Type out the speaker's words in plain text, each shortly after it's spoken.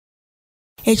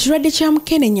Ekirwadde kya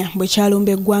mukenenya bwe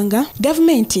kyalumba eggwanga,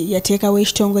 gavumenti yateekawo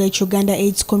ekitongole Uganda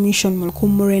Aids Commission mu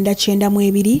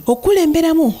 1992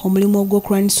 okulemberamu omulimu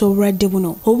ogw'okulwanyisa obulwadde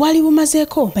buno obwali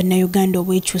bumazeeko bannayuganda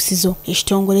obwekyusizo.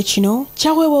 Ekitongole kino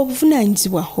kyaweebwa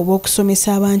obuvunaanyizibwa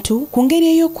obw'okusomesa abantu ku ngeri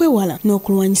ey'okwewala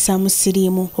n'okulwanyisaamu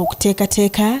siriimu,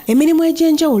 okuteekateeka emirimu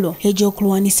egy'enjawulo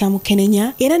egy'okulwanyisa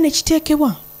mukenenya era ne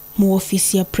kiteekebwa mu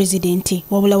ofiisi ya pulezidenti.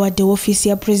 Wabula wadde ofiisi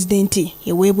ya pulezidenti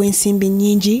eweebwa ensimbi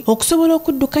nnyingi okusobola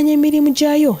okuddukanya emirimu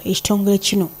gyayo, ekitongole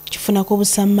kino kifunako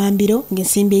obusammambiro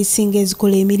ng'ensimbi ezisinga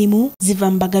ezikola emirimu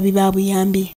ziva mu bagabi ba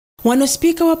buyambi. Wano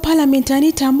Sipiika wa Paalamenti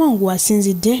Anita Among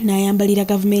asinzidde n'ayambalira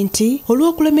gavumenti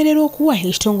olw'okulemererwa okuwa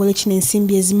ekitongole kino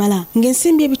ensimbi ezimala,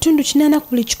 ng'ensimbi ebitundu 80 ku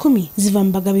buli 100 ziva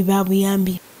mu bagabi ba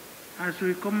buyambi. As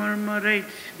we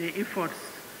commemorate the efforts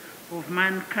of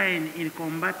mankind in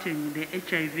combating the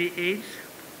HIV/AIDS,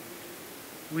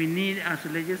 we need as a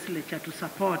legislature to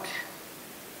support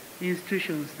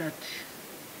institutions that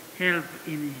help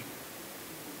in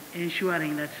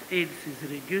ensuring that AIDS is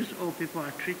reduced or people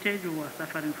are treated who are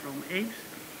suffering from AIDS,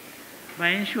 by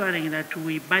ensuring that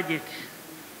we budget,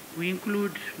 we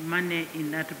include money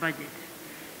in that budget.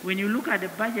 When you look at the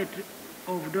budget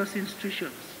of those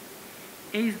institutions,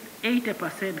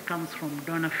 80% comes from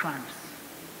donor funds.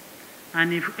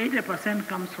 And if 80%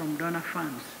 comes from donor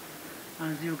funds,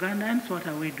 as Ugandans, what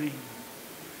are we doing?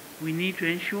 We need to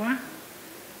ensure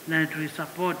that we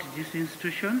support these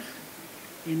institutions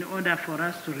in order for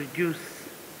us to reduce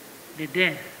the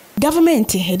death.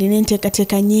 Gavumenti erina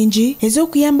enteekateeka nnyingi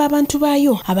ez'okuyamba abantu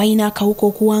baayo abalina akawuka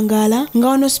okuwangaala, nga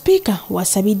wano Sipiika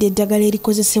wasabidde eddagala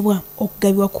erikozesebwa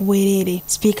okugabibwa ku bwereere.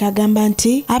 Sipiika agamba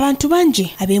nti abantu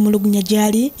bangi abeemulugunya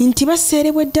gy'ali nti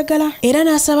baseerebwa eddagala, era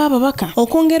n'asaba ababaka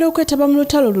okwongera okwetaba mu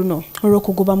lutalo luno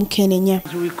olw'okugoba mukenenya.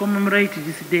 As we commemorate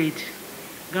this date,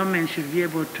 government should be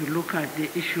able to look at the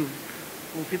issue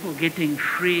of people getting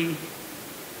free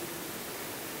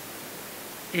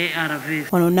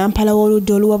ARVs. Wano Nampala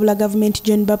w'oludda oluwabula gavumenti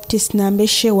John Baptist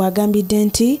Nambeshe wagambidde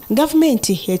nti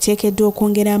gavumenti eteekeddwa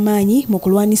okwongera amaanyi mu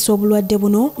kulwanyisa obulwadde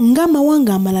buno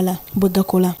ng'amawanga amalala bwe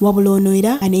gakola. Wabula ono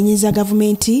era aneenyeza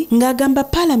gavumenti ng'agamba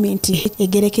Palamenti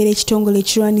egerekera ekitongole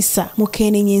ekirwanyisa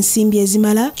mukenenya ensimbi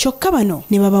ezimala, kyokka bano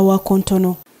ne babawaako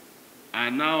ntono.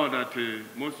 And now that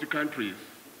most countries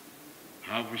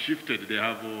have shifted, they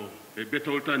have a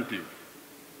better alternative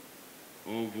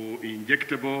of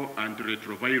injectable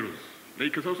antiretrovirals,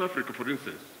 like South Africa, for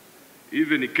instance.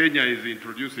 Even Kenya is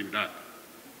introducing that.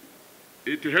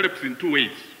 It helps in two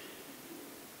ways.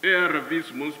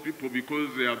 ARVs, most people, because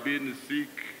they have been sick,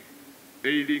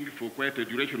 ailing for quite a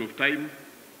duration of time,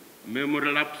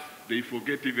 memory lapse, they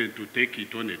forget even to take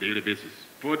it on a daily basis.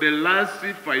 For the last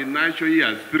financial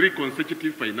years, 3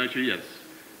 consecutive financial years,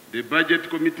 the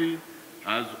budget committee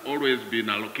has always been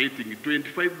allocating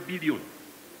 25 billion.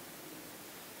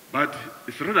 But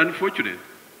it's rather unfortunate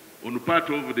on the part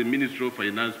of the Ministry of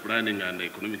Finance, Planning and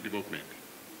Economic Development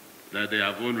that they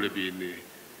have only been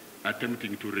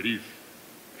attempting to release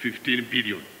 15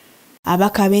 billion.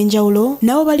 Abaka ab'enjawulo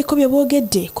nabo baliko bye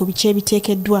boogedde ku biki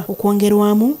ebiteekeddwa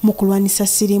okwongerwamu mu kulwanyisa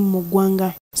siriimu mu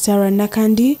ggwanga. Sarah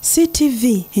Nakandi,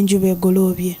 CTV, Enjuba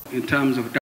Egoloobye.